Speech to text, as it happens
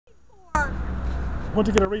Went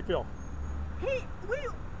to get a refill.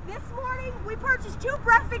 This morning we purchased 2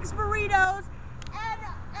 breakfast burritos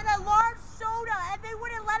and a large soda, and they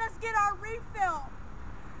wouldn't let us get our refill.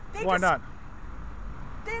 Why not?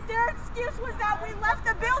 Their excuse was that we left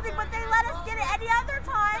the building, but they let us get it any other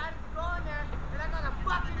time.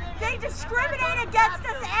 They discriminate against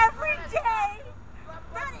us every day.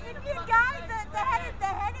 That Indian guy, the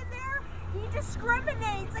head in there, he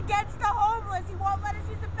discriminates against the homeless. He won't let us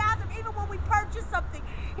use the bathroom even when we purchase something.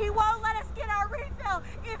 He won't let us get our refill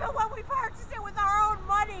even when we purchase it with our own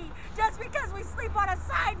money, just because we sleep on a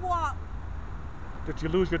sidewalk. Did you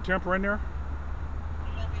lose your temper in there?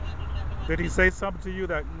 Did he say something to you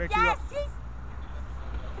that makes you up? Yes,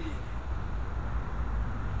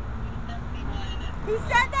 he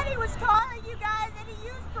said that he was calling you guys and he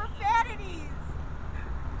used profanities.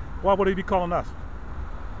 Why would he be calling us?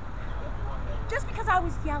 Just because I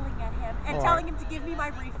was yelling at him and telling him to give me my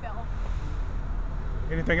refill.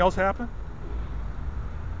 Anything else happen?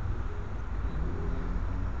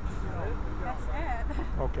 That's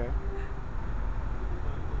it. Okay.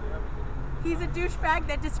 He's a douchebag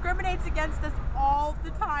that discriminates against us all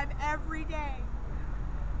the time, every day.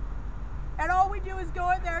 And all we do is go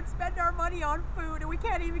in there and spend our money on food, and we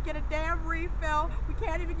can't even get a damn refill. We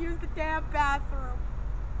can't even use the damn bathroom.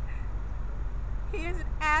 He is an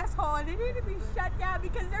asshole, and they need to be shut down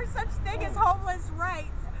because there's such thing as homeless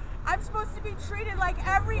rights. I'm supposed to be treated like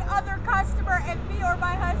every other customer if me or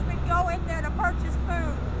my husband go in there to purchase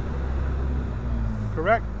food.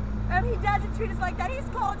 Correct. And he doesn't treat us like that. He's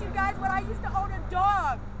called you guys when I used to own a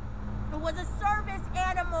dog. It was a service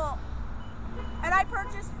animal. And I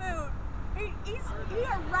purchased food. He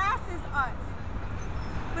harasses us.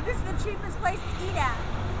 But this is the cheapest place to eat at.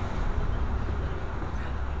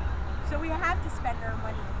 So we have to spend our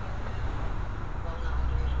money in here.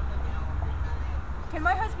 Can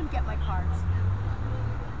my husband get my cards?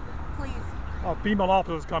 Please. A female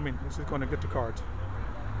officer is coming. She's going to get the cards.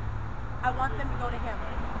 I want them to go to him.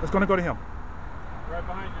 It's going to go to him. Right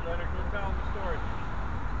behind you, Leonard. Go tell him the story.